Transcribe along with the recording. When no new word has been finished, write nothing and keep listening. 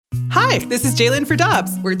Hi, this is Jalen for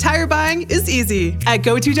Dobbs, where tire buying is easy. At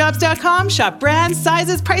GoToDobbs.com, shop brands,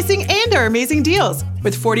 sizes, pricing, and our amazing deals.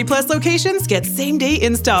 With 40-plus locations, get same-day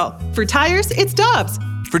install. For tires, it's Dobbs.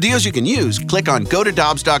 For deals you can use, click on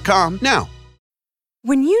GoToDobbs.com now.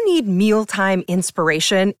 When you need mealtime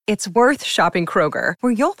inspiration, it's worth shopping Kroger,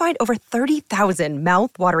 where you'll find over 30,000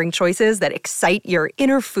 mouth-watering choices that excite your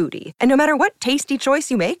inner foodie. And no matter what tasty choice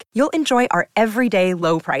you make, you'll enjoy our everyday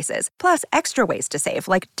low prices, plus extra ways to save,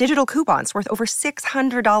 like digital coupons worth over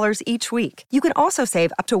 $600 each week. You can also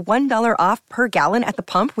save up to $1 off per gallon at the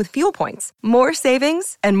pump with fuel points. More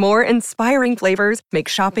savings and more inspiring flavors make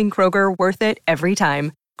shopping Kroger worth it every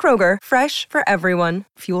time. Kroger, fresh for everyone.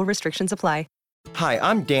 Fuel restrictions apply. Hi,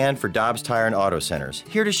 I'm Dan for Dobbs Tire and Auto Centers,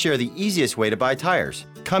 here to share the easiest way to buy tires.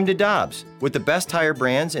 Come to Dobbs. With the best tire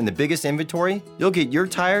brands and the biggest inventory, you'll get your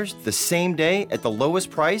tires the same day at the lowest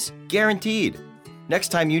price, guaranteed. Next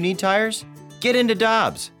time you need tires, get into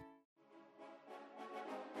Dobbs.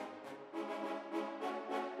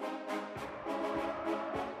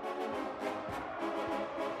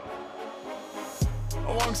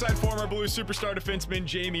 Alongside former Blue superstar defenseman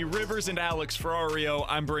Jamie Rivers and Alex Ferrario,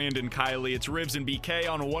 I'm Brandon Kiley. It's Rivs and BK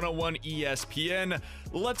on 101 ESPN.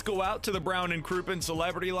 Let's go out to the Brown and Crouppen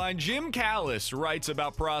Celebrity Line. Jim Callis writes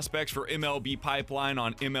about prospects for MLB Pipeline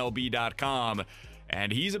on MLB.com.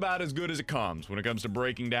 And he's about as good as it comes when it comes to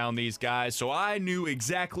breaking down these guys, so I knew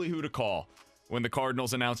exactly who to call when the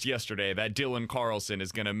Cardinals announced yesterday that Dylan Carlson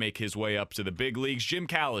is going to make his way up to the big leagues. Jim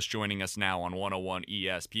Callis joining us now on 101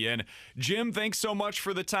 ESPN. Jim, thanks so much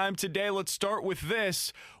for the time today. Let's start with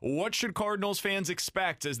this. What should Cardinals fans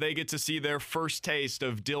expect as they get to see their first taste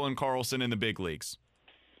of Dylan Carlson in the big leagues?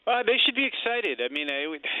 They should be excited. I mean,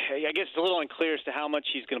 I guess it's a little unclear as to how much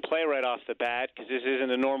he's going to play right off the bat because this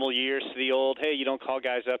isn't a normal year. So the old, hey, you don't call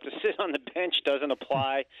guys up to sit on the bench doesn't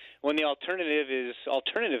apply when the alternative is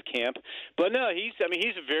alternative camp. But no, he's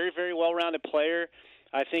a very, very well-rounded player.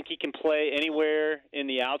 I think he can play anywhere in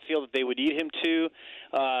the outfield that they would need him to.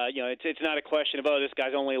 It's not a question of, this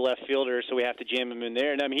guy's only a left fielder, so we have to jam him in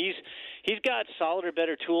there. And I mean, he's got solid or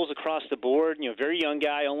better tools across the board. Very young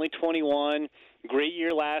guy, only 21. Great year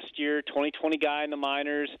last year, 2020 guy in the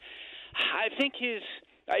minors. I think this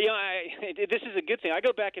is a good thing. I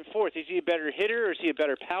go back and forth. Is he a better hitter or is he a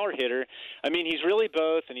better power hitter? I mean, he's really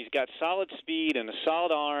both, and he's got solid speed and a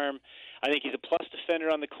solid arm. I think he's a plus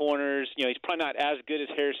defender on the corners. He's probably not as good as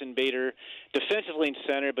Harrison Bader defensively in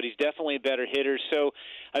center, but he's definitely a better hitter. So,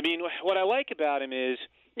 I mean, what I like about him is,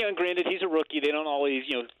 and granted, he's a rookie. They don't always,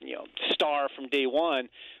 star from day one.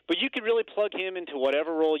 But you can really plug him into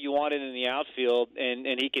whatever role you wanted in the outfield, and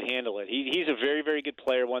he can handle it. He's a very, very good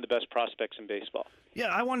player, one of the best prospects in baseball. Yeah,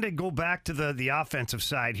 I wanted to go back to the offensive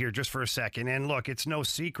side here just for a second. And look, it's no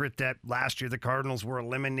secret that last year the Cardinals were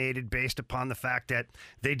eliminated based upon the fact that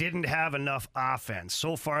they didn't have enough offense.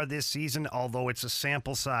 So far this season, although it's a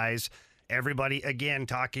sample size, everybody, again,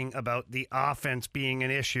 talking about the offense being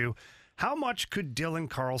an issue. How much could Dylan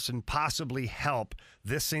Carlson possibly help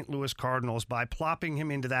this St. Louis Cardinals by plopping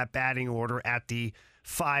him into that batting order at the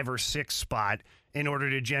 5 or 6 spot in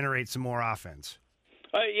order to generate some more offense?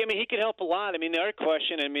 He could help a lot. I mean, the other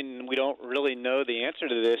question, we don't really know the answer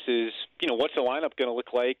to this is, what's the lineup going to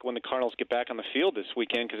look like when the Cardinals get back on the field this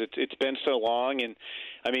weekend? Because it's been so long, and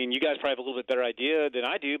you guys probably have a little bit better idea than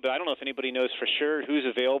I do, but I don't know if anybody knows for sure who's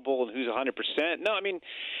available and who's 100%. No,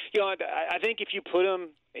 I think if you put them,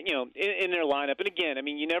 in their lineup, and again,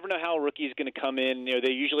 you never know how a rookie is going to come in.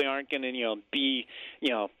 They usually aren't going to, be,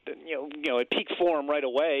 at peak form right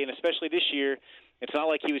away, and especially this year. It's not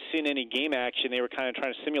like he was seeing any game action. They were kind of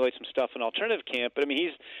trying to simulate some stuff in alternative camp. But,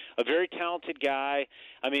 he's a very talented guy.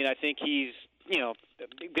 I think he's,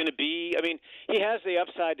 going to be – he has the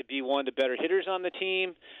upside to be one of the better hitters on the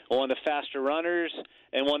team, one of the faster runners,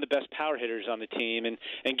 and one of the best power hitters on the team. And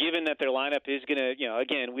given that their lineup is going to,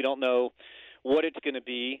 again, we don't know what it's going to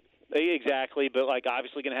be exactly, but,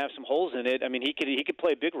 obviously going to have some holes in it. He could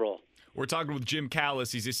play a big role. We're talking with Jim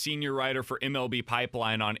Callis. He's a senior writer for MLB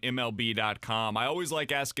Pipeline on MLB.com. I always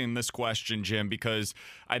like asking this question, Jim, because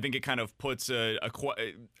I think it kind of puts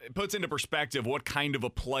puts into perspective what kind of a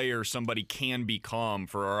player somebody can become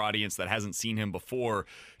for our audience that hasn't seen him before.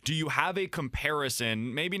 Do you have a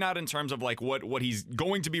comparison, maybe not in terms of what he's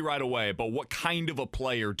going to be right away, but what kind of a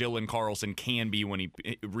player Dylan Carlson can be when he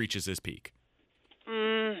reaches his peak?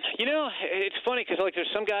 It's funny because there's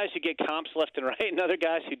some guys who get comps left and right and other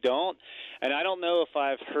guys who don't. And I don't know if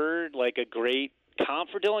I've heard a great comp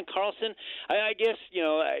for Dylan Carlson. I guess,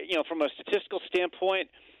 from a statistical standpoint,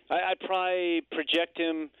 I'd probably project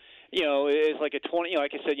him, as like a 20,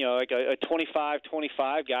 like I said, like a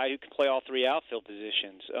 25-25 guy who can play all three outfield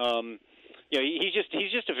positions.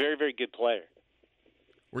 he's just a very, very good player.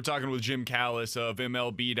 We're talking with Jim Callis of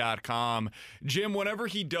MLB.com. Jim, whenever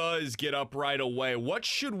he does get up right away, what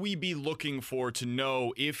should we be looking for to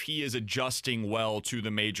know if he is adjusting well to the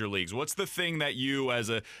major leagues? What's the thing that you, as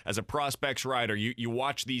a prospects writer, you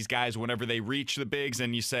watch these guys whenever they reach the bigs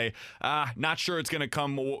and you say, not sure it's going to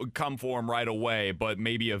come for him right away, but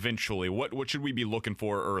maybe eventually. What should we be looking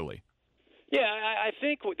for early? Yeah, I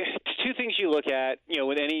think two things you look at,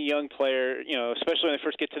 with any young player, especially when they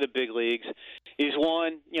first get to the big leagues, is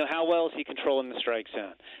one, how well is he controlling the strike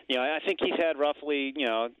zone? I think he's had roughly,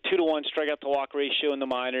 2-to-1 strikeout to walk ratio in the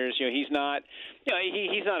minors. He's not,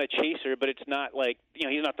 he's not a chaser, but it's not like,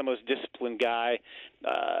 he's not the most disciplined guy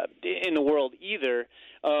in the world either.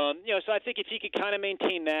 So I think if he could kind of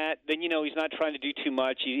maintain that, then, he's not trying to do too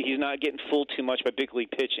much. He's not getting fooled too much by big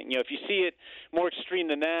league pitching. If you see it more extreme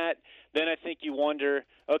than that, then I think you wonder,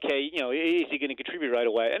 okay, is he going to contribute right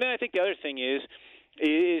away? And then I think the other thing is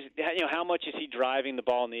how much is he driving the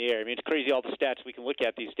ball in the air? I mean, it's crazy all the stats we can look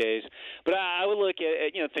at these days. But I would look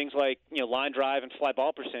at things like line drive and fly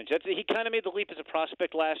ball percentage. He kind of made the leap as a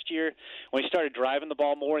prospect last year when he started driving the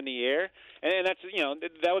ball more in the air. And that's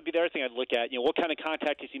that would be the other thing I'd look at. What kind of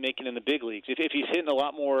contact is he making in the big leagues? If he's hitting a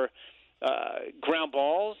lot more ground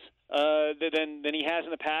balls than he has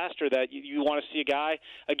in the past, or that you want to see a guy,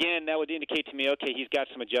 again, that would indicate to me, okay, he's got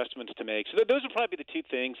some adjustments to make. So those would probably be the two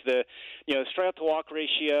things, the strikeout to walk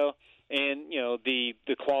ratio and the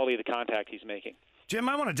quality of the contact he's making. Jim,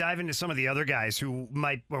 I want to dive into some of the other guys who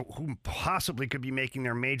possibly could be making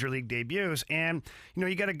their major league debuts. And,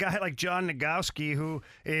 you got a guy like John Nogowski, who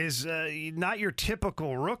is not your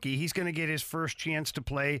typical rookie. He's going to get his first chance to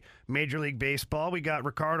play Major League Baseball. We got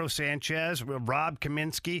Ricardo Sanchez, Rob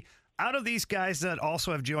Kaminsky. Out of these guys that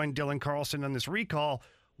also have joined Dylan Carlson on this recall,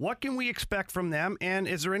 what can we expect from them? And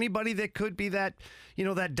is there anybody that could be that,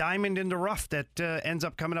 that diamond in the rough that ends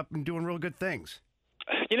up coming up and doing real good things?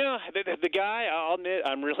 The guy I'll admit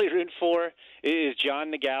I'm really rooting for is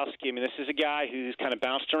John Nogowski. I mean, this is a guy who's kind of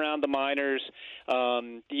bounced around the minors.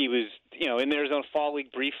 He was, in the Arizona Fall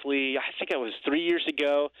League briefly. I think it was 3 years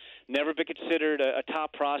ago. Never been considered a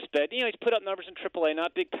top prospect. He's put up numbers in AAA,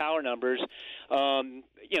 not big power numbers. But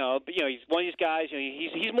he's one of these guys.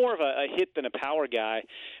 He's more of a hit than a power guy.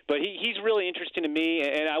 But he's really interesting to me.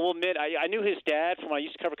 And I will admit, I knew his dad from when I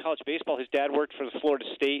used to cover college baseball. His dad worked for the Florida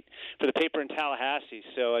State for the paper in Tallahassee.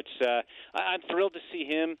 So I'm thrilled to see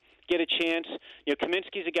him get a chance.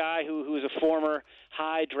 Kaminsky's a guy who was a former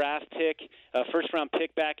high draft pick, first-round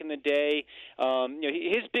pick back in the day.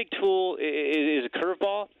 His big tool is a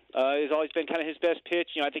curveball. Has always been kind of his best pitch.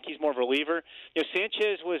 I think he's more of a reliever.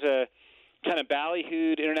 Sanchez was a kind of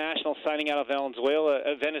ballyhooed international signing out of Venezuela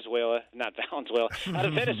a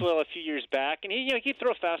few years back, and he'd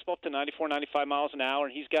throw a fastball up to 94, 95 miles an hour,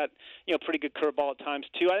 and he's got pretty good curveball at times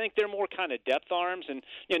too. I think they're more kind of depth arms, and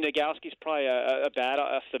Nogowski's probably a bat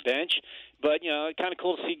off the bench. But kind of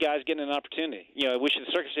cool to see guys getting an opportunity. I wish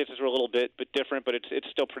the circumstances were a little bit different, but it's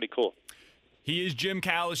still pretty cool. He is Jim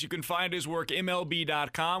Callis. You can find his work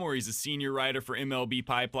MLB.com, where he's a senior writer for MLB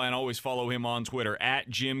Pipeline. Always follow him on Twitter at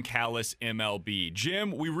Jim Callis MLB.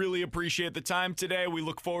 Jim, we really appreciate the time today. We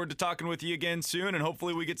look forward to talking with you again soon, and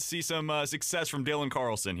hopefully we get to see some success from Dylan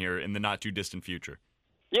Carlson here in the not-too-distant future.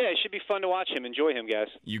 Yeah, it should be fun to watch him. Enjoy him, guys.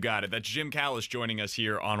 You got it. That's Jim Callis joining us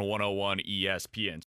here on 101 ESPN.